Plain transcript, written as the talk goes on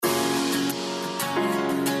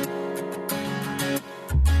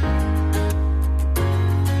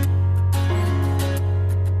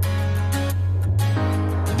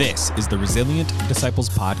This is the Resilient Disciples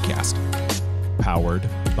Podcast, powered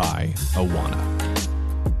by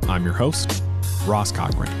Awana. I'm your host, Ross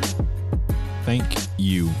Cochran. Thank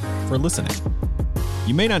you for listening.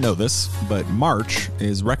 You may not know this, but March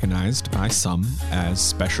is recognized by some as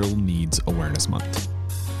Special Needs Awareness Month.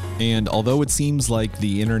 And although it seems like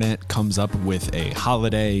the internet comes up with a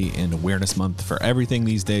holiday and awareness month for everything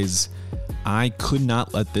these days, I could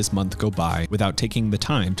not let this month go by without taking the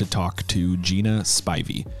time to talk to Gina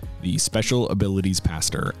Spivey, the Special Abilities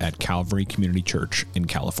Pastor at Calvary Community Church in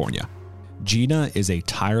California. Gina is a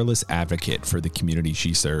tireless advocate for the community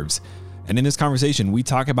she serves. And in this conversation, we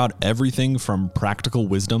talk about everything from practical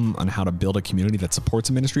wisdom on how to build a community that supports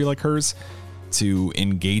a ministry like hers, to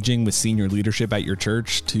engaging with senior leadership at your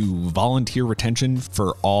church, to volunteer retention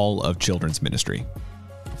for all of children's ministry.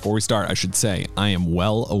 Before we start, I should say I am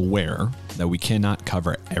well aware that we cannot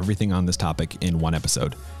cover everything on this topic in one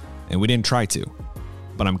episode, and we didn't try to,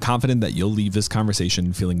 but I'm confident that you'll leave this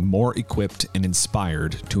conversation feeling more equipped and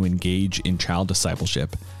inspired to engage in child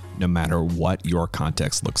discipleship, no matter what your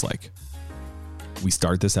context looks like. We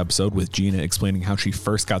start this episode with Gina explaining how she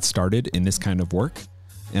first got started in this kind of work,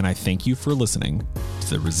 and I thank you for listening to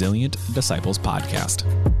the Resilient Disciples Podcast.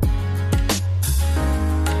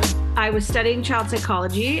 I was studying child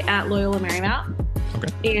psychology at Loyola Marymount.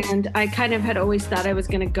 Okay. And I kind of had always thought I was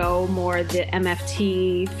going to go more the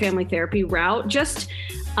MFT family therapy route, just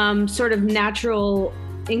sort of natural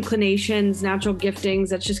inclinations, natural giftings.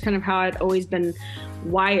 That's just kind of how I'd always been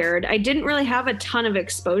wired. I didn't really have a ton of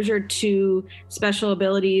exposure to special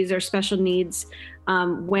abilities or special needs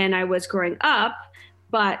when I was growing up.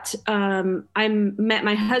 But I met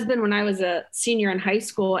my husband when I was a senior in high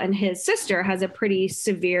school, and his sister has a pretty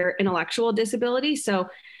severe intellectual disability. So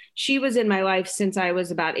she was in my life since I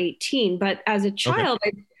was about 18. But as a child,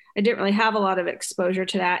 okay, I didn't really have a lot of exposure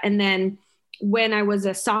to that. And then when I was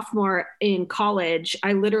a sophomore in college,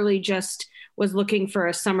 I literally just was looking for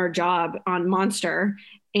a summer job on Monster.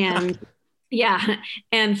 And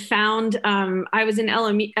and found I was in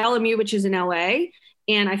LMU, which is in LA.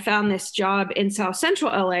 And I found this job in South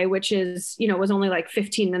Central LA, which is, was only like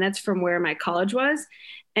 15 minutes from where my college was.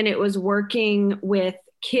 And it was working with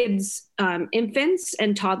kids, infants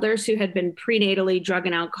and toddlers who had been prenatally drug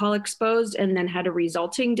and alcohol exposed and then had a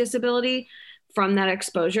resulting disability from that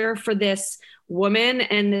exposure for this woman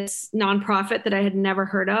and this nonprofit that I had never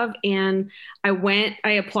heard of. And I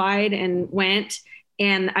applied and went.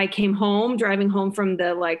 And I came home, driving home from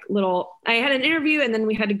I had an interview, and then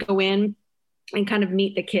we had to go in and kind of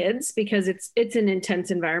meet the kids because it's an intense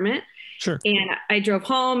environment. Sure. And I drove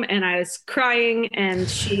home and I was crying, and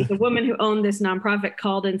the woman who owned this nonprofit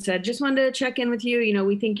called and said, just wanted to check in with you.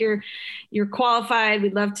 We think you're qualified.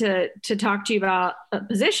 We'd love to talk to you about a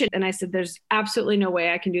position. And I said, there's absolutely no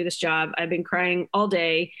way I can do this job. I've been crying all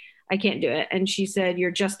day. I can't do it. And she said,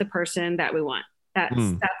 you're just the person that we want.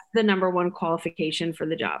 That's the number one qualification for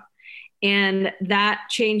the job. And that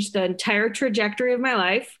changed the entire trajectory of my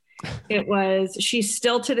life. She's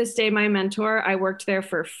still to this day my mentor. I worked there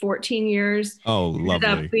for 14 years. Oh, lovely.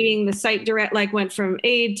 Ended up being the site went from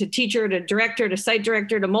aide to teacher to director to site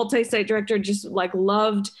director to multi-site director, just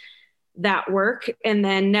loved that work, and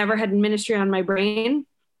then never had ministry on my brain.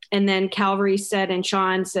 And then Calvary said, and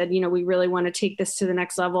Sean said, we really want to take this to the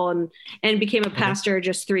next level, and became a pastor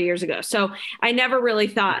just 3 years ago. So I never really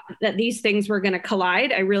thought that these things were going to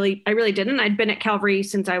collide. I really didn't. I'd been at Calvary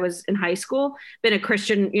since I was in high school, been a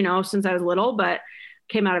Christian, since I was little, but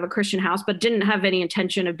came out of a Christian house, but didn't have any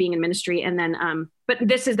intention of being in ministry. And then, but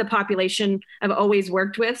this is the population I've always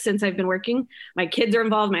worked with since I've been working. My kids are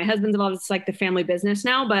involved. My husband's involved. It's like the family business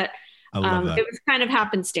now, but it was kind of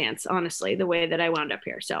happenstance, honestly, the way that I wound up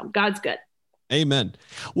here. So God's good. Amen.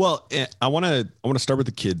 Well, I want to start with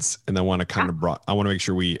the kids, and I want to I want to make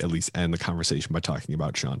sure we at least end the conversation by talking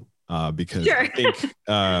about Sean, because sure. I think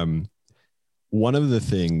one of the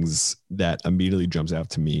things that immediately jumps out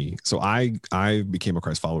to me. So I became a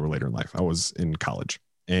Christ follower later in life. I was in college,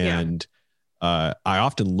 and I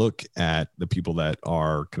often look at the people that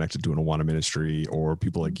are connected to an Awana ministry or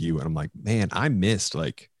people like you, and I'm like, man, I missed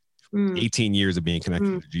 18 years of being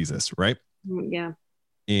connected to Jesus, right? Yeah.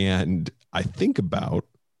 And I think about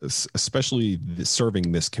especially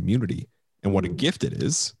serving this community and what a gift it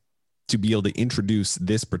is to be able to introduce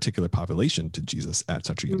this particular population to Jesus at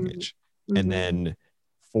such a young age. And then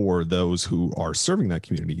for those who are serving that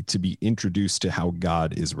community to be introduced to how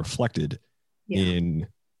God is reflected in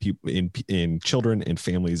children and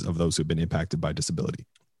families of those who've been impacted by disability.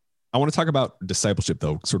 I want to talk about discipleship,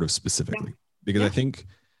 though, sort of specifically, because I think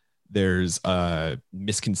there's a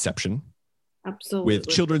misconception Absolutely. with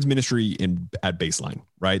children's ministry at baseline,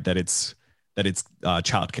 right? That it's that it's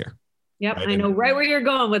childcare. Yep. Right? I know right where you're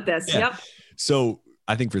going with this. Yeah. Yep. So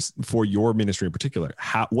I think for your ministry in particular,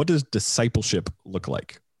 what does discipleship look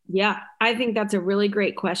like? Yeah, I think that's a really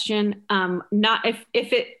great question. Not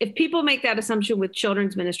if people make that assumption with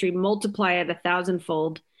children's ministry, multiply it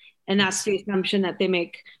 1,000-fold, and that's the assumption that they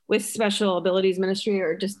make with special abilities ministry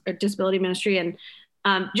or disability ministry. And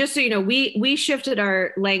just so you know, we shifted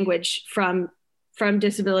our language from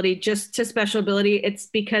disability just to special ability. It's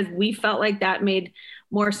because we felt like that made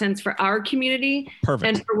more sense for our community. Perfect.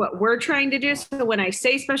 And for what we're trying to do. So when I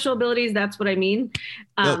say special abilities, that's what I mean.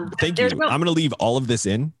 Thank you. I'm going to leave all of this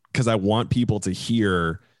in because I want people to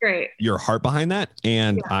hear your heart behind that.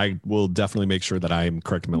 And I will definitely make sure that I'm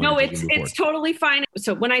correct. No, it's totally fine.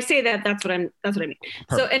 So when I say that, that's what I mean.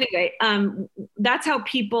 Perfect. So anyway, that's how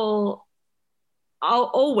people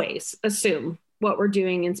always assume what we're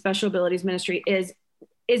doing in special abilities ministry is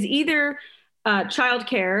either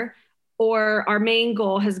childcare, or our main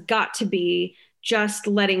goal has got to be just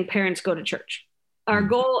letting parents go to church. Our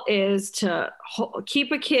goal is to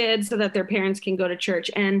keep a kid so that their parents can go to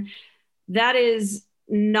church. And that is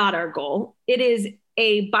not our goal. It is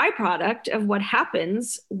a byproduct of what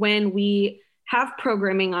happens when we have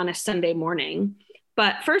programming on a Sunday morning.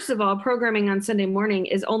 But first of all, programming on Sunday morning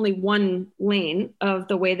is only one lane of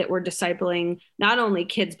the way that we're discipling not only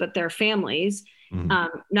kids, but their families.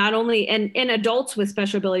 Not only and adults with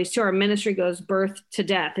special abilities too. Our ministry goes birth to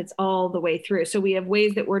death. It's all the way through. So we have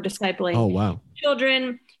ways that we're discipling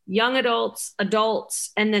children, young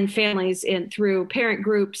adults, and then families through parent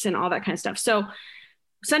groups and all that kind of stuff. So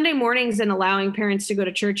Sunday mornings and allowing parents to go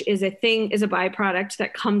to church is a byproduct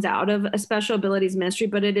that comes out of a special abilities ministry,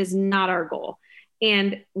 but it is not our goal.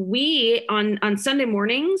 And we on Sunday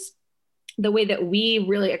mornings, the way that we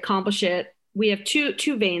really accomplish it, we have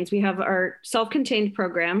two veins. We have our self-contained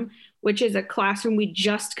program, which is a classroom. We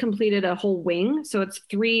just completed a whole wing. So it's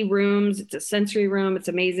 3 rooms. It's a sensory room. It's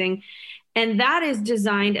amazing. And that is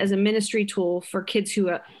designed as a ministry tool for kids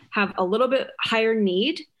who have a little bit higher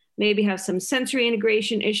need, maybe have some sensory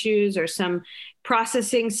integration issues or some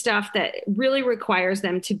processing stuff that really requires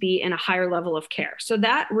them to be in a higher level of care. So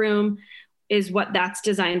that room is what that's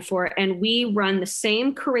designed for. And we run the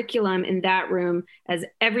same curriculum in that room as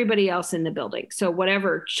everybody else in the building. So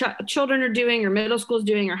whatever children are doing or middle school is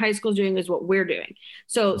doing or high school is doing is what we're doing.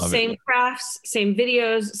 So same crafts, same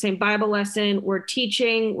videos, same Bible lesson. We're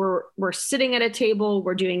teaching, we're sitting at a table,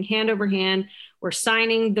 we're doing hand over hand, we're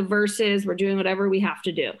signing the verses, we're doing whatever we have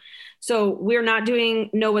to do. So we're not doing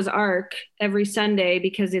Noah's Ark every Sunday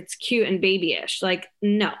because it's cute and babyish. Like,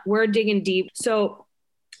 no, we're digging deep. So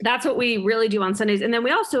that's what we really do on Sundays. And then we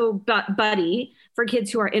also buddy for kids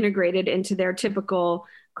who are integrated into their typical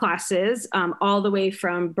classes, all the way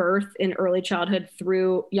from birth in early childhood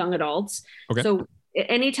through young adults. Okay. So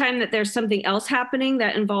anytime that there's something else happening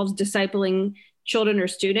that involves discipling children or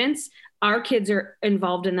students, our kids are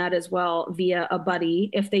involved in that as well via a buddy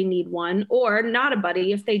if they need one, or not a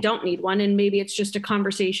buddy if they don't need one. And maybe it's just a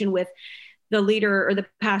conversation with the leader or the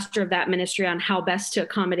pastor of that ministry on how best to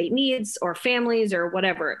accommodate needs or families or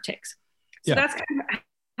whatever it takes. So that's kind of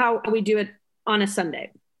how we do it on a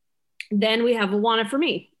Sunday. Then we have Awana for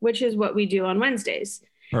Me, which is what we do on Wednesdays.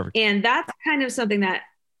 Perfect. And that's kind of something that,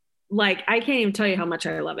 like, I can't even tell you how much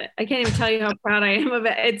I love it. I can't even tell you how proud I am of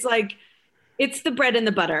it. It's like, it's the bread and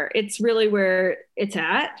the butter. It's really where it's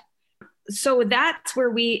at. So that's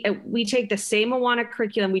where we take the same Awana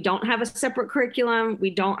curriculum. We don't have a separate curriculum.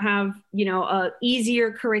 We don't have, a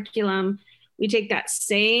easier curriculum. We take that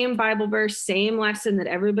same Bible verse, same lesson that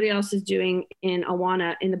everybody else is doing in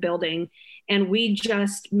Awana in the building, and we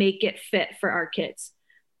just make it fit for our kids.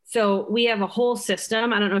 So we have a whole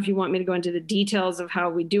system. I don't know if you want me to go into the details of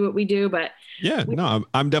how we do what we do, but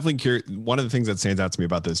I'm definitely curious. One of the things that stands out to me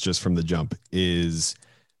about this just from the jump is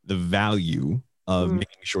the value of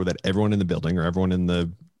making sure that everyone in the building or everyone in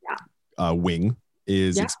the wing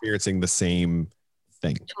is experiencing the same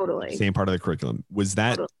thing. Totally. Same part of the curriculum. Was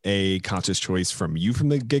that a conscious choice from you from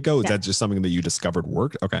the get-go? Is that just something that you discovered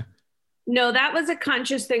worked? Okay. No, that was a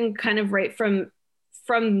conscious thing kind of right from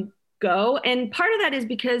go. And part of that is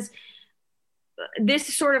because this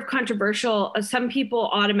is sort of controversial. Some people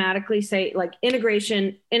automatically say like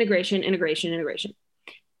integration.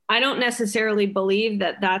 I don't necessarily believe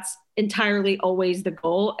that that's entirely always the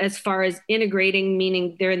goal as far as integrating,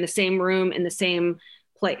 meaning they're in the same room, in the same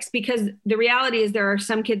place. Because the reality is there are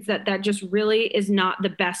some kids that just really is not the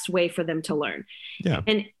best way for them to learn. Yeah.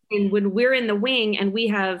 And when we're in the wing and we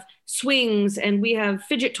have swings and we have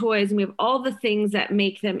fidget toys and we have all the things that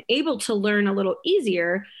make them able to learn a little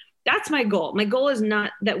easier, that's my goal. My goal is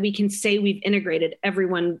not that we can say we've integrated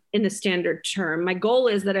everyone in the standard term. My goal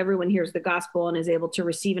is that everyone hears the gospel and is able to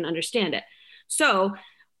receive and understand it. So,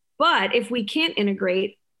 but if we can't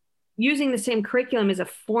integrate, using the same curriculum is a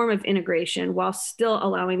form of integration while still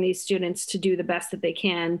allowing these students to do the best that they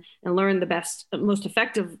can and learn the best, most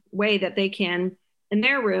effective way that they can in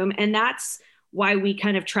their room. And that's why we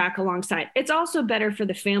kind of track alongside. It's also better for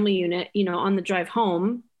the family unit, you know, on the drive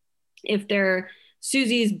home, if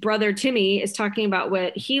Susie's brother Timmy is talking about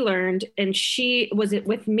what he learned and she was it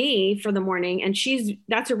with me for the morning, and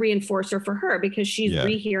that's a reinforcer for her because she's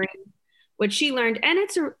rehearing what she learned. And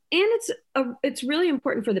it's really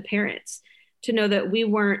important for the parents to know that we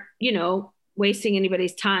weren't, you know, wasting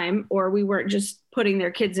anybody's time, or we weren't just putting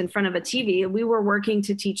their kids in front of a TV. We were working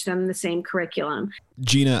to teach them the same curriculum.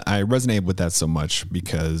 Gina, I resonate with that so much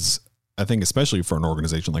because I think especially for an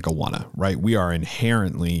organization like Awana, right? We are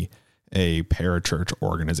inherently a parachurch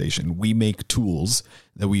organization. We make tools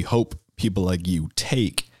that we hope people like you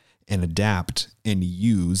take and adapt and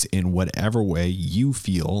use in whatever way you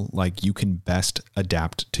feel like you can best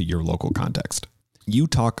adapt to your local context. You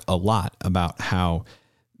talk a lot about how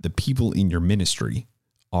the people in your ministry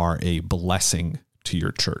are a blessing to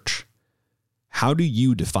your church. How do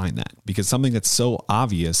you define that? Because something that's so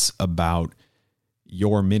obvious about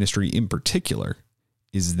your ministry in particular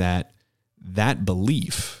is that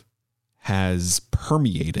belief has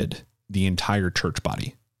permeated the entire church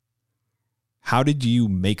body. How did you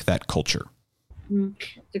make that culture?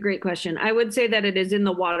 It's a great question. I would say that it is in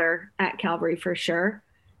the water at Calvary for sure.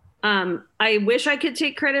 I wish I could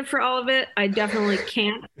take credit for all of it. I definitely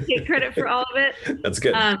can't take credit for all of it. That's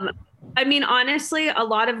good. I mean, honestly, a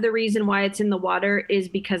lot of the reason why it's in the water is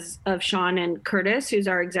because of Sean and Curtis, who's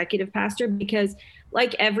our executive pastor, because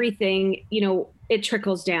like everything, you know, it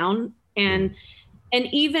trickles down. And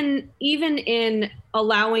even in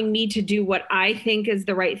allowing me to do what I think is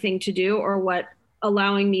the right thing to do, or what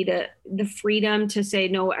allowing me the freedom to say,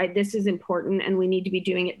 no, this is important and we need to be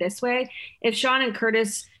doing it this way. If Sean and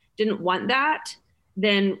Curtis didn't want that,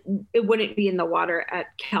 then it wouldn't be in the water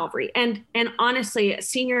at Calvary. And honestly,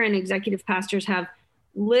 senior and executive pastors have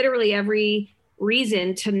literally every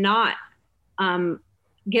reason to not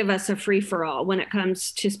give us a free for all when it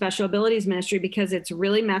comes to special abilities ministry, because it's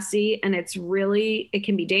really messy and it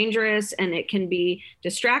can be dangerous and it can be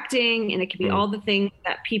distracting and it can be all the things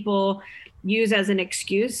that people use as an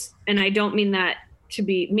excuse. And I don't mean that to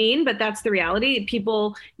be mean, but that's the reality.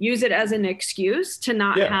 People use it as an excuse to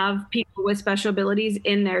not have people with special abilities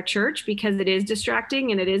in their church because it is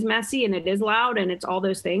distracting and it is messy and it is loud and it's all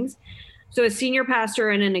those things. So a senior pastor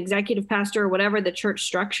and an executive pastor, or whatever the church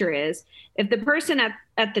structure is, if the person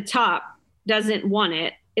at the top doesn't want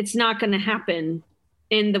it, it's not going to happen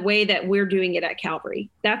in the way that we're doing it at Calvary.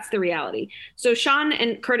 That's the reality. So Sean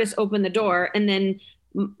and Curtis open the door, and then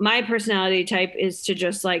my personality type is to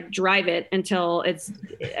just like drive it until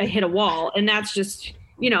I hit a wall. And that's just,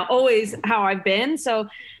 you know, always how I've been. So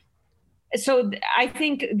I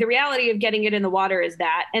think the reality of getting it in the water is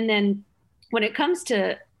that. And then when it comes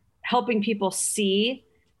to helping people see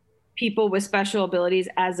people with special abilities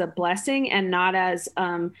as a blessing and not as,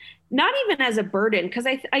 not even as a burden, because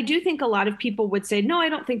I do think a lot of people would say, no, I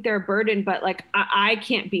don't think they're a burden, but like, I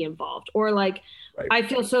can't be involved, or like, right. I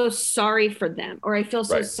feel so sorry for them, or I feel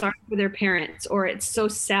so sorry for their parents, or it's so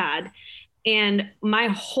sad. And my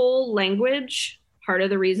whole language, part of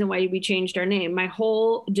the reason why we changed our name, my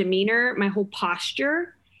whole demeanor, my whole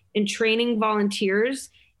posture in training volunteers,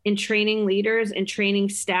 in training leaders, in training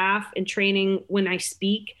staff, in training when I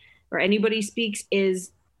speak or anybody speaks,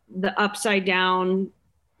 is the upside down,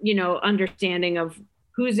 you know, understanding of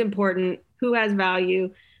who's important, who has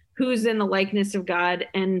value, who's in the likeness of God.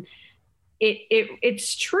 And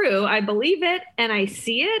it's true. I believe it and I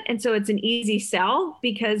see it. And so it's an easy sell,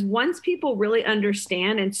 because once people really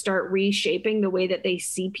understand and start reshaping the way that they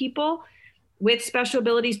see people with special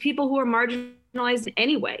abilities, people who are marginalized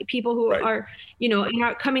anyway, people who are, you know,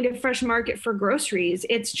 not coming to Fresh Market for groceries.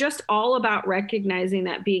 It's just all about recognizing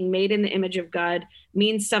that being made in the image of God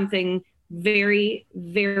means something very,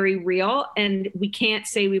 very real. And we can't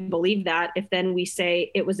say we believe that if then we say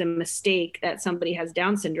it was a mistake that somebody has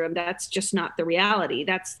Down syndrome. That's just not the reality.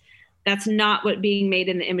 That's not what being made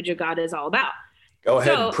in the image of God is all about. Go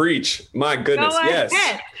ahead and preach. My goodness. Yes.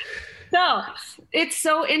 So it's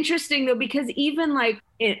so interesting though, because even like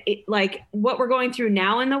like what we're going through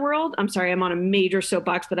now in the world, I'm sorry, I'm on a major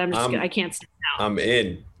soapbox, but I can't stop now. I'm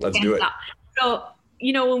in. Let's do it. So,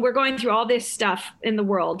 you know, when we're going through all this stuff in the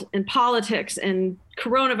world and politics and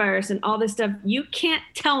coronavirus and all this stuff, you can't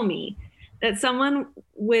tell me that someone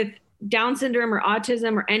with Down syndrome or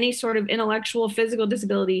autism or any sort of intellectual, physical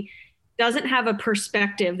disability doesn't have a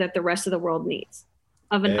perspective that the rest of the world needs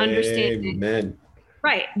of an understanding. Amen.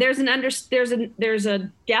 Right. There's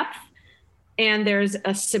a depth, and there's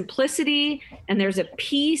a simplicity, and there's a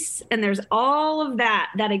peace, and there's all of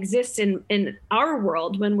that exists in our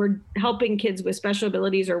world when we're helping kids with special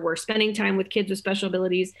abilities, or we're spending time with kids with special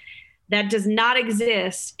abilities, that does not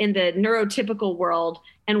exist in the neurotypical world,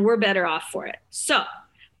 and we're better off for it. So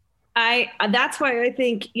that's why I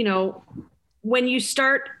think, when you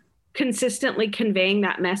start consistently conveying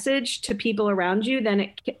that message to people around you,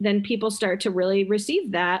 then people start to really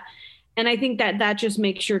receive that. And I think that just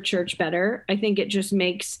makes your church better. I think it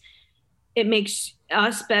makes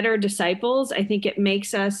us better disciples. I think it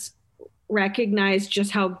makes us recognize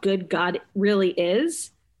just how good God really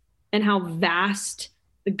is, and how vast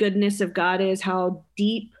the goodness of God is, how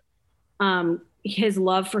deep his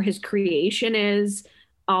love for his creation is,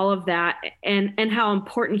 all of that, and how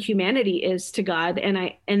important humanity is to God.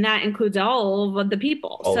 And that includes all of the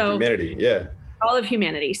people. All of humanity. Yeah. All of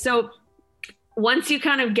humanity. So once you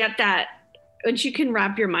kind of get that, once you can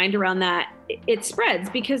wrap your mind around that, it spreads,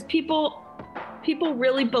 because people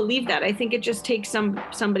really believe that. I think it just takes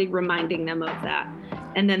somebody reminding them of that.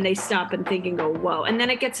 And then they stop and think and go, whoa. And then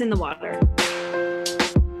it gets in the water.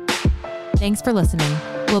 Thanks for listening.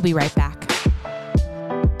 We'll be right back.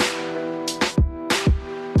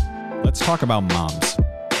 Let's talk about moms.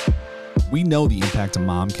 We know the impact a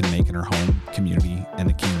mom can make in her home, community, and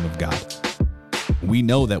the kingdom of God. We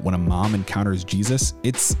know that when a mom encounters Jesus,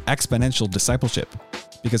 it's exponential discipleship,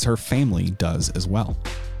 because her family does as well.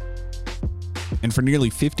 And for nearly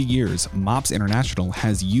 50 years, MOPS International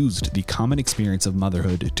has used the common experience of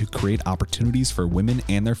motherhood to create opportunities for women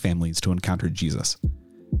and their families to encounter Jesus.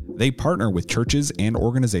 They partner with churches and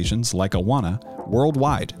organizations like Awana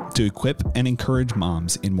worldwide to equip and encourage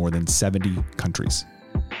moms in more than 70 countries.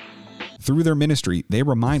 Through their ministry, they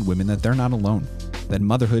remind women that they're not alone, that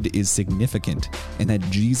motherhood is significant, and that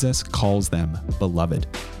Jesus calls them beloved.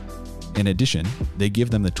 In addition, they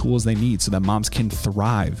give them the tools they need so that moms can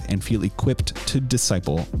thrive and feel equipped to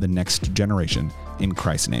disciple the next generation in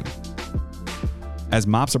Christ's name. As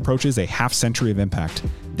MOPS approaches a half-century of impact,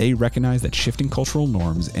 they recognize that shifting cultural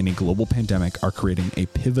norms and a global pandemic are creating a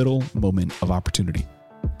pivotal moment of opportunity.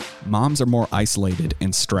 Moms are more isolated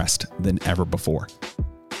and stressed than ever before.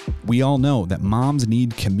 We all know that moms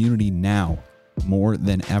need community now more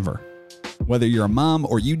than ever. Whether you're a mom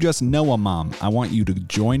or you just know a mom, I want you to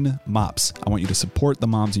join MOPS. I want you to support the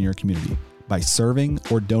moms in your community. By serving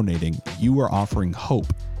or donating, you are offering hope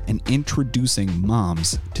and introducing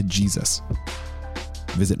moms to Jesus.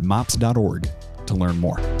 Visit mops.org to learn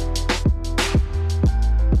more.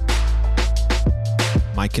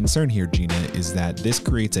 My concern here, Gina, is that this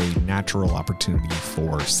creates a natural opportunity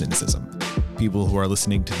for cynicism. People who are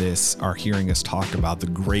listening to this are hearing us talk about the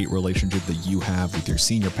great relationship that you have with your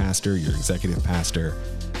senior pastor, your executive pastor.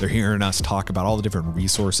 They're hearing us talk about all the different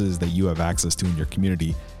resources that you have access to in your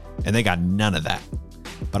community, and they got none of that.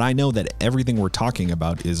 But I know that everything we're talking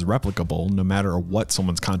about is replicable no matter what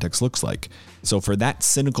someone's context looks like. So for that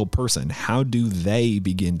cynical person, how do they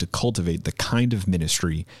begin to cultivate the kind of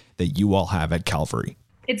ministry that you all have at Calvary?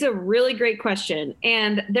 It's a really great question.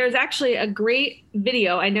 And there's actually a great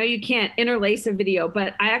video. I know you can't interlace a video,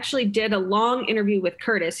 but I actually did a long interview with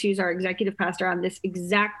Curtis, who's our executive pastor, on this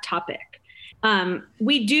exact topic.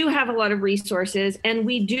 We do have a lot of resources, and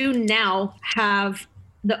we do now have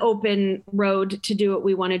the open road to do what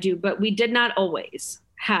we want to do, but we did not always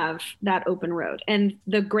have that open road. And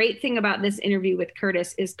the great thing about this interview with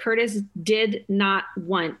Curtis is Curtis did not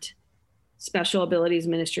want special abilities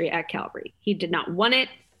ministry at Calvary. He did not want it.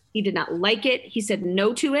 He did not like it. He said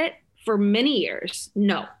no to it for many years.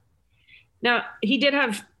 No. Now, we did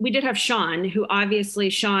have Sean, who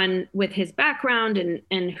obviously Sean, with his background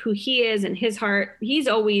and who he is and his heart, he's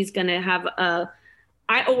always going to have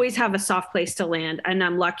I always have a soft place to land, and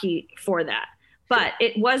I'm lucky for that. But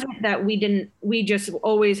it wasn't that we just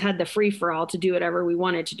always had the free for all to do whatever we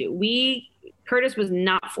wanted to do. Curtis was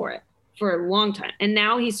not for it for a long time. And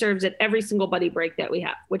now he serves at every single buddy break that we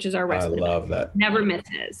have, which is our rest. I love that. Never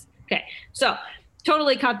misses. Okay. So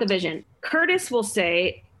totally caught the vision. Curtis will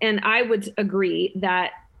say, and I would agree,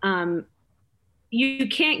 that you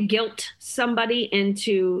can't guilt somebody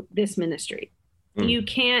into this ministry. You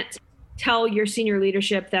can't tell your senior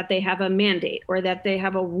leadership that they have a mandate or that they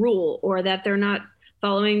have a rule or that they're not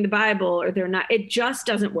following the Bible or they're not. It just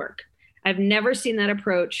doesn't work. I've never seen that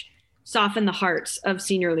approach soften the hearts of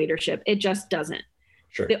senior leadership. It just doesn't.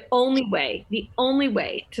 Sure. The only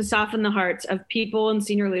way to soften the hearts of people in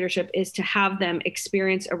senior leadership is to have them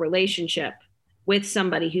experience a relationship with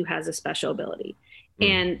somebody who has a special ability.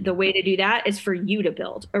 And the way to do that is for you to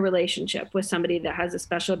build a relationship with somebody that has a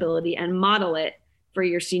special ability and model it for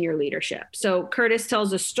your senior leadership. So Curtis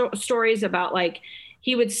tells us stories about, like,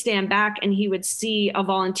 he would stand back and he would see a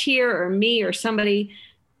volunteer or me or somebody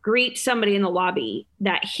greet somebody in the lobby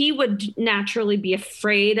that he would naturally be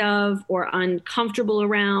afraid of or uncomfortable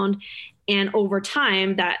around. And over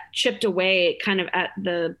time, that chipped away kind of at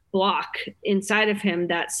the block inside of him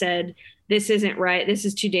that said, this isn't right. This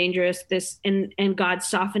is too dangerous. And God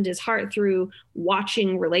softened his heart through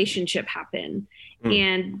watching relationship happen.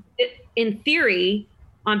 And in theory,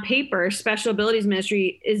 on paper, special abilities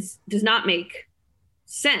ministry does not make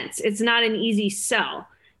sense. It's not an easy sell.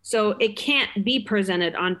 So it can't be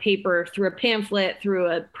presented on paper through a pamphlet, through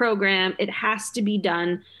a program. It has to be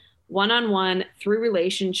done one-on-one through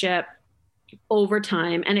relationship over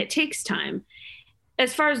time. And it takes time.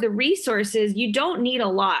 As far as the resources, you don't need a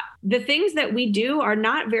lot. The things that we do are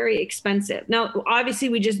not very expensive. Now, obviously,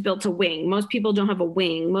 we just built a wing. Most people don't have a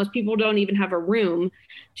wing. Most people don't even have a room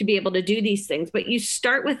to be able to do these things. But you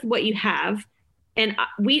start with what you have. And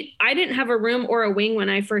I didn't have a room or a wing when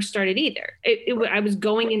I first started either. I was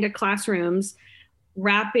going into classrooms,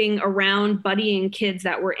 wrapping around, buddying kids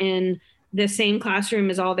that were in the same classroom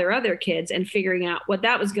as all their other kids and figuring out what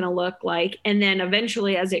that was going to look like. And then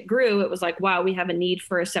eventually, as it grew, it was like, wow, we have a need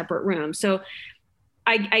for a separate room. So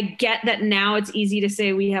I get that now it's easy to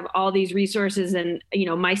say we have all these resources and,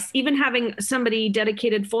 even having somebody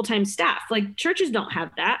dedicated full-time staff, like churches don't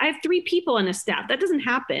have that. I have 3 people in a staff. That doesn't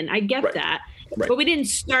happen. I get that, but we didn't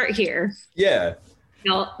start here. Yeah.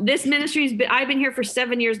 This I've been here for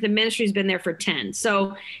 7 years. The ministry's been there for 10.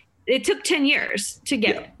 So it took 10 years to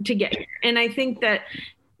get here. And I think that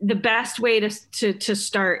the best way to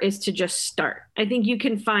start is to just start. I think you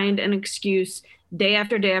can find an excuse day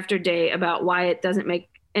after day after day about why it doesn't make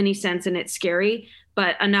any sense and it's scary,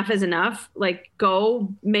 but enough is enough. Like,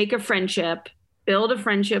 go make a friendship, build a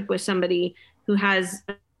friendship with somebody who has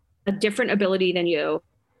a different ability than you,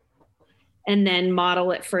 and then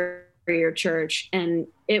model it for your church, and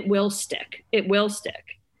it will stick. It will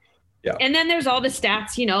stick. Yeah. And then there's all the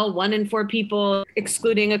stats, 1 in 4 people,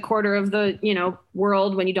 excluding a quarter of the,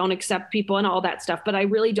 world when you don't accept people and all that stuff. But I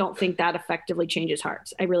really don't think that effectively changes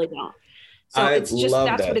hearts. I really don't. So that's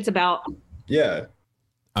what it's about. Yeah.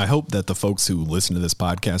 I hope that the folks who listen to this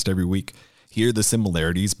podcast every week hear the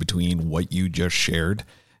similarities between what you just shared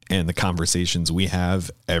and the conversations we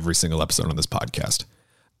have every single episode on this podcast.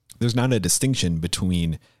 There's not a distinction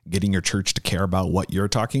between getting your church to care about what you're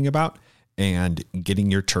talking about and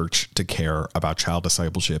getting your church to care about child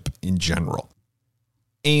discipleship in general.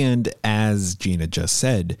 And as Gina just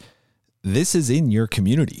said, this is in your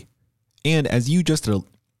community. And as you just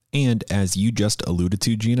alluded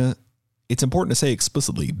to, Gina, it's important to say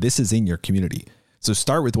explicitly, this is in your community. So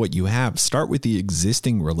start with what you have. Start with the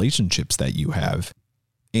existing relationships that you have.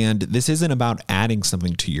 And this isn't about adding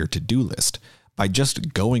something to your to-do list. By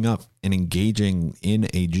just going up and engaging in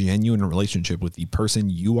a genuine relationship with the person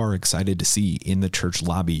you are excited to see in the church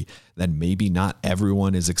lobby that maybe not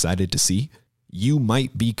everyone is excited to see, you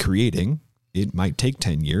might be creating, it might take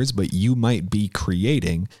 10 years, but you might be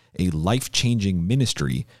creating a life-changing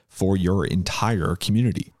ministry for your entire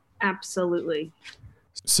community. Absolutely.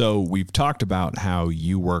 So we've talked about how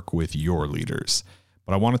you work with your leaders,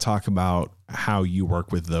 but I want to talk about how you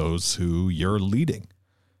work with those who you're leading.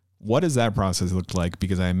 What does that process look like?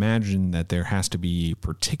 Because I imagine that there has to be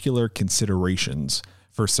particular considerations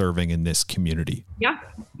for serving in this community. Yeah,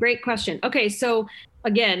 great question. Okay, so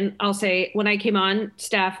again, I'll say when I came on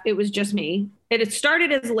staff, it was just me. It had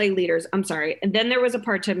started as lay leaders, and then there was a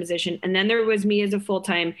part-time position, and then there was me as a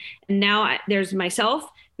full-time, and now there's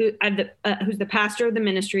myself, who's the pastor of the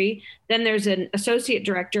ministry. Then there's an associate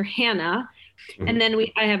director, Hannah, and then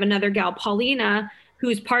I have another gal, Paulina,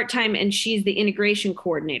 who's part-time, and she's the integration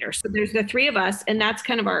coordinator. So there's the 3 of us, and that's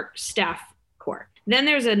kind of our staff core. Then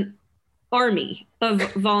there's an army of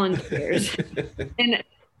volunteers. And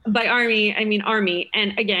by army, I mean army.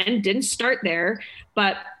 And again, didn't start there,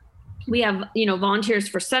 but we have, volunteers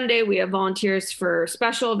for Sunday. We have volunteers for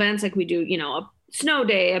special events, like we do, a snow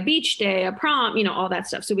day, a beach day, a prom, all that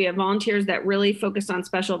stuff. So we have volunteers that really focus on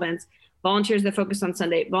special events, volunteers that focus on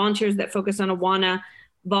Sunday, volunteers that focus on Awana,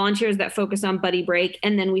 volunteers that focus on Buddy Break.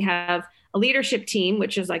 And then we have a leadership team,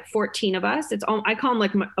 which is like 14 of us. I call them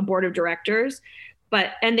like a board of directors,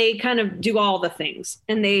 and they kind of do all the things,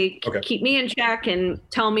 and they keep me in check and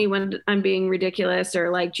tell me when I'm being ridiculous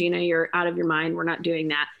or like, Gina, you're out of your mind. We're not doing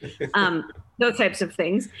that. Those types of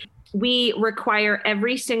things. We require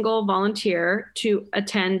every single volunteer to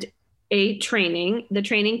attend a training. The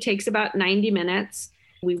training takes about 90 minutes.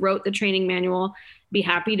 We wrote the training manual. Be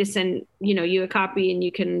happy to send, you a copy and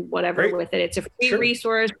you can whatever Great. With it. It's a free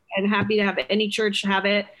resource and happy to have any church have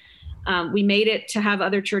it. We made it to have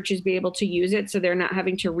other churches be able to use it so they're not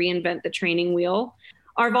having to reinvent the training wheel.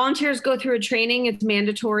 Our volunteers go through a training. It's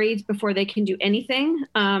mandatory before they can do anything.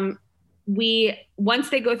 Once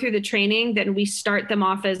they go through the training, then we start them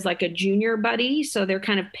off as like a junior buddy. So they're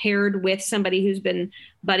kind of paired with somebody who's been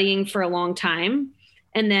buddying for a long time.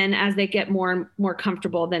 And then as they get more and more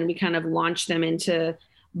comfortable, then we kind of launch them into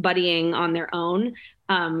buddying on their own.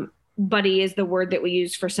 Buddy is the word that we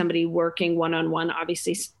use for somebody working one-on-one.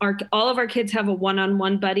 Obviously, all of our kids have a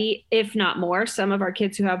one-on-one buddy, if not more. Some of our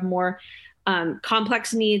kids who have more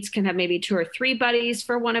complex needs can have maybe 2 or 3 buddies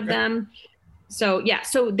for one of them. So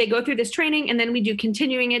they go through this training, and then we do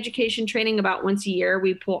continuing education training about once a year.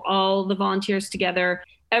 We pull all the volunteers together.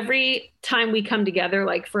 Every time we come together,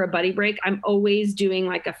 like for a buddy break, I'm always doing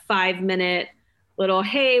like a 5-minute little,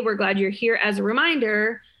 hey, we're glad you're here. As a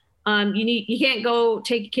reminder, you can't go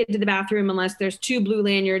take a kid to the bathroom unless there's 2 blue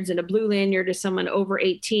lanyards, and a blue lanyard is someone over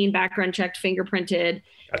 18, background checked, fingerprinted.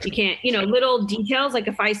 Gotcha. You can't, little details. Like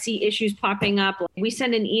if I see issues popping up, we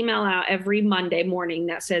send an email out every Monday morning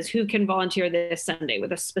that says who can volunteer this Sunday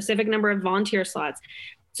with a specific number of volunteer slots.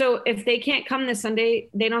 So if they can't come this Sunday,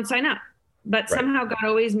 they don't sign up. But somehow God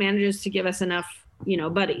always manages to give us enough,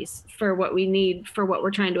 buddies for what we need, for what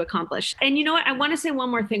we're trying to accomplish. And you know what? I want to say one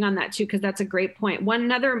more thing on that too, because that's a great point.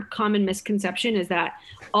 One other common misconception is that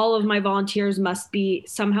all of my volunteers must be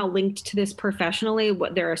somehow linked to this professionally.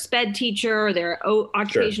 They're a SPED teacher, or they're an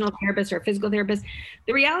occupational therapist or a physical therapist.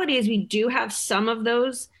 The reality is we do have some of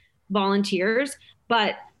those volunteers,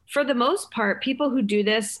 but for the most part, people who do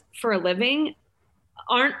this for a living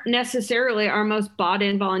aren't necessarily our most bought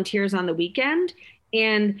in volunteers on the weekend.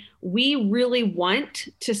 And we really want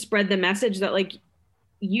to spread the message that like,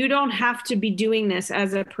 you don't have to be doing this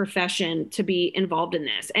as a profession to be involved in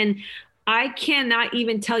this. And I cannot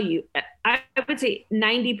even tell you, I would say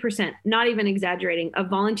 90%, not even exaggerating, of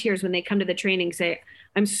volunteers when they come to the training say,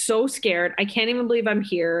 I'm so scared. I can't even believe I'm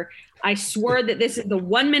here. I swear that this is the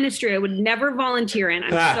one ministry I would never volunteer in.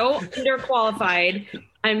 I'm so underqualified.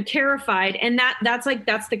 I'm terrified. And that's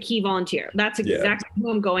the key volunteer. That's exactly who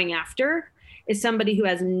I'm going after, is somebody who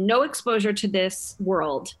has no exposure to this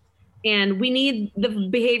world. And we need the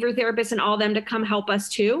behavior therapists and all them to come help us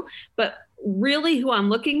too. But really who I'm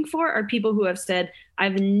looking for are people who have said,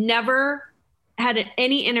 I've never had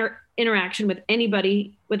any interaction with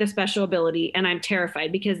anybody with a special ability, and I'm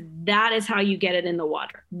terrified, because that is how you get it in the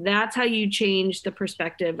water. That's how you change the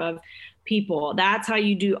perspective of people. That's how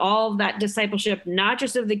you do all of that discipleship, not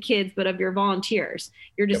just of the kids, but of your volunteers.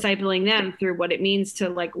 You're discipling them through what it means to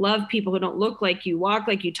like love people who don't look like you, walk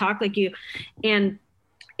like you, talk like you. And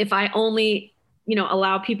if I only,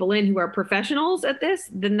 allow people in who are professionals at this,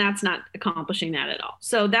 then that's not accomplishing that at all.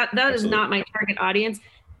 So that is not my target audience.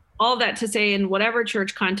 All that to say, in whatever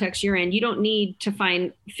church context you're in, you don't need to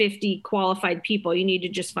find 50 qualified people. You need to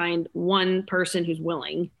just find one person who's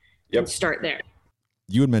willing and start there.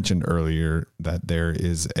 You had mentioned earlier that there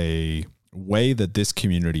is a way that this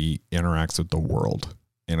community interacts with the world.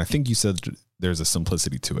 And I think you said there's a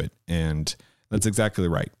simplicity to it. And that's exactly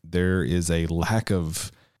right. There is a lack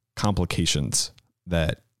of complications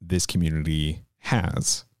that this community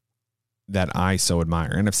has that I so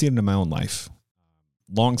admire. And I've seen it in my own life.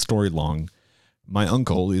 Long story long, my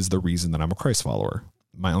uncle is the reason that I'm a Christ follower.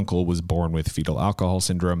 My uncle was born with fetal alcohol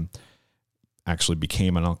syndrome, actually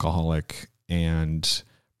became an alcoholic, and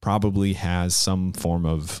probably has some form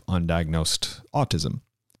of undiagnosed autism.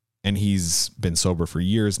 And he's been sober for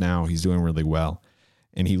years now. He's doing really well.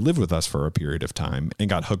 And he lived with us for a period of time and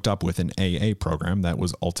got hooked up with an AA program that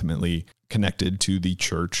was ultimately connected to the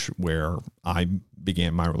church where I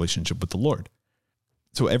began my relationship with the Lord.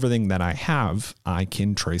 So everything that I have, I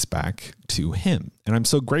can trace back to him. And I'm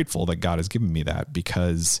so grateful that God has given me that,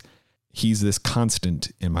 because he's this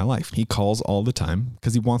constant in my life. He calls all the time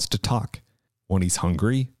because he wants to talk. When he's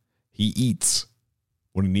hungry, he eats.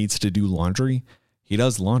 When he needs to do laundry, he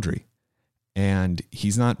does laundry. And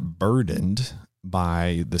he's not burdened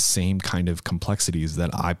by the same kind of complexities that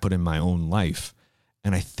I put in my own life.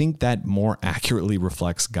 And I think that more accurately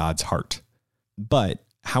reflects God's heart. But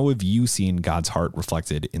how have you seen God's heart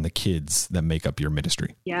reflected in the kids that make up your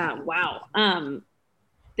ministry? Yeah. Wow.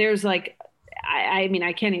 There's like, I mean,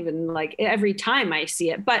 I can't even like every time I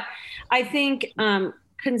see it, but I think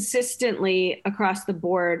consistently across the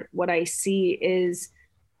board, what I see is,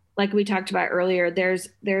 like we talked about earlier, there's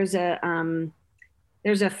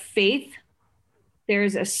a faith,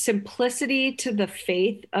 there's a simplicity to the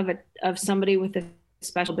faith of somebody with a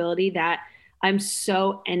special ability that I'm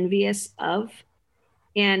so envious of.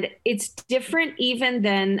 And it's different even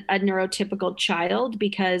than a neurotypical child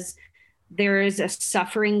because there is a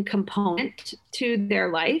suffering component to their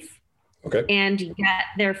life. Okay. And yet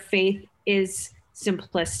their faith is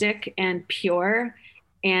simplistic and pure.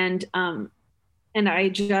 And I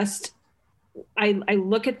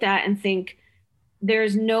look at that and think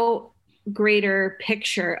there's no greater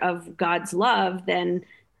picture of God's love than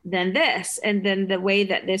this. And then the way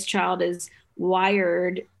that this child is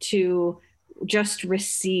wired to just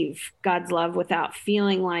receive God's love without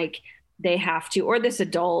feeling like they have to, or this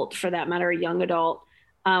adult for that matter, a young adult,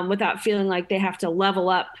 without feeling like they have to level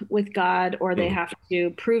up with God or they have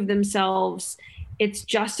to prove themselves. It's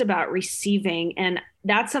just about receiving. And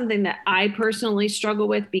that's something that I personally struggle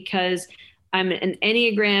with because I'm an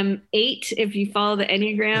Enneagram 8. If you follow the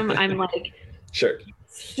Enneagram, I'm like sure,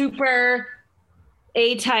 super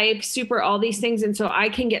A-type, super all these things. And so I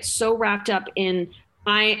can get so wrapped up in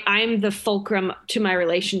I'm the fulcrum to my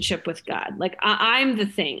relationship with God. Like I'm the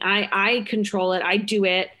thing. I control it. I do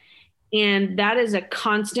it. And that is a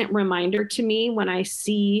constant reminder to me when I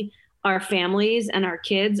see our families and our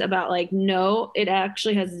kids about like, no, it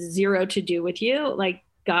actually has zero to do with you. Like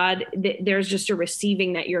God, there's just a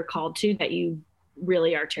receiving that you're called to that you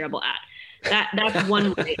really are terrible at. That's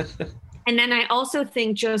one way. And then I also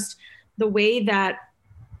think just the way that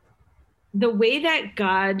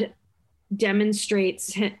God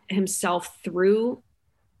demonstrates himself through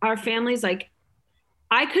our families. Like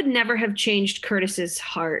I could never have changed Curtis's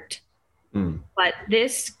heart, but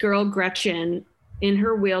this girl, Gretchen, in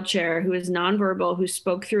her wheelchair, who is nonverbal, who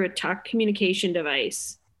spoke through a talk communication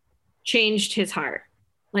device, changed his heart.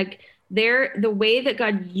 Like the way that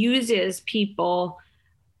God uses people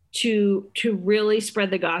to really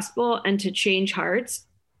spread the gospel and to change hearts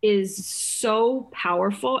is so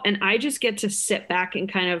powerful. And I just get to sit back and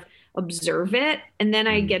kind of observe it. And then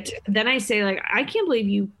I say like, I can't believe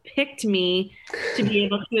you picked me to be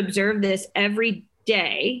able to observe this every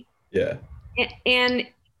day. Yeah. And,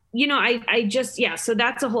 you know, I just, so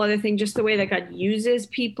that's a whole other thing, just the way that God uses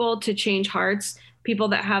people to change hearts, people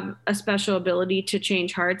that have a special ability to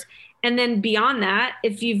change hearts. And then beyond that,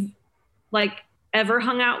 if you've like ever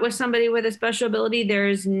hung out with somebody with a special ability,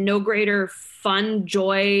 there's no greater fun,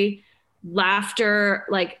 joy, laughter.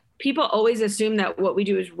 Like people always assume that what we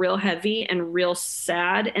do is real heavy and real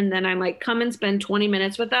sad. And then I'm like, come and spend 20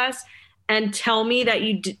 minutes with us and tell me that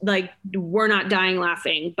you we're not dying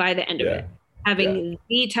laughing by the end of it, having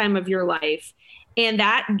the time of your life. And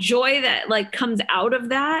that joy that like comes out of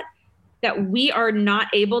that we are not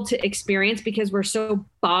able to experience because we're so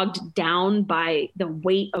bogged down by the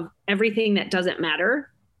weight of everything that doesn't matter.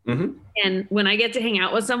 Mm-hmm. And when I get to hang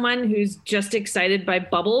out with someone who's just excited by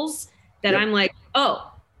bubbles, that I'm like,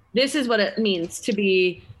 oh, this is what it means to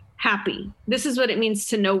be happy. This is what it means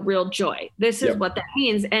to know real joy. This is what that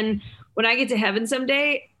means. And when I get to heaven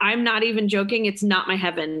someday, I'm not even joking. It's not my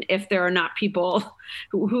heaven if there are not people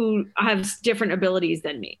who have different abilities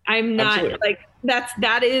than me. I'm not like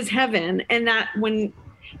that is heaven. And that when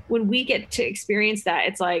we get to experience that,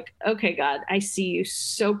 it's like, okay, God, I see you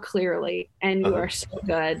so clearly and you are so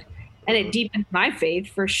good. And it deepens my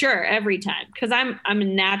faith for sure every time. Cause I'm a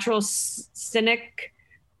natural cynic.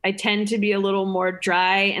 I tend to be a little more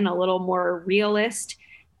dry and a little more realist.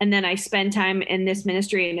 And then I spend time in this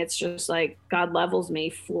ministry and it's just like God levels me,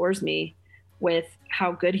 floors me with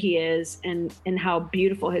how good he is and how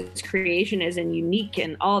beautiful his creation is and unique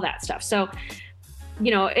and all that stuff. So, you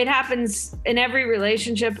know, it happens in every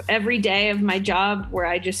relationship, every day of my job where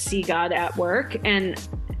I just see God at work. And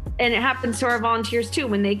it happens to our volunteers too.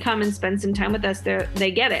 When they come and spend some time with us,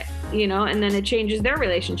 they get it, you know, and then it changes their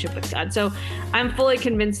relationship with God. So I'm fully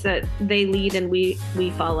convinced that they lead and we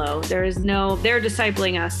follow. They're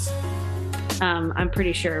discipling us. I'm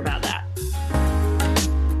pretty sure about that.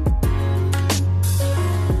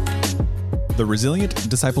 The Resilient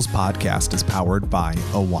Disciples podcast is powered by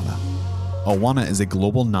Awana. Awana is a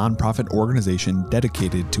global nonprofit organization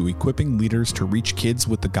dedicated to equipping leaders to reach kids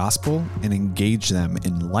with the gospel and engage them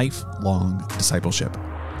in lifelong discipleship.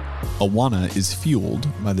 Awana is fueled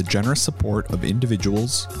by the generous support of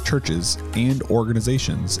individuals, churches, and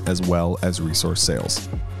organizations, as well as resource sales.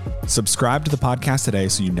 Subscribe to the podcast today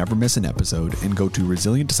so you never miss an episode, and go to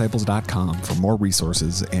resilientdisciples.com for more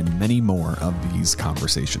resources and many more of these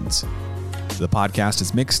conversations. The podcast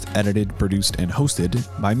is mixed, edited, produced, and hosted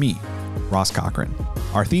by me, Ross Cochran.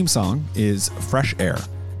 Our theme song is Fresh Air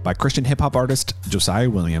by Christian hip-hop artist Josiah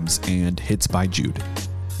Williams and Hits by Jude.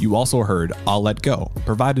 You also heard I'll Let Go,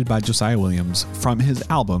 provided by Josiah Williams from his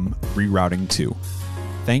album Rerouting 2.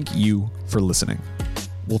 Thank you for listening.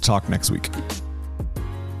 We'll talk next week.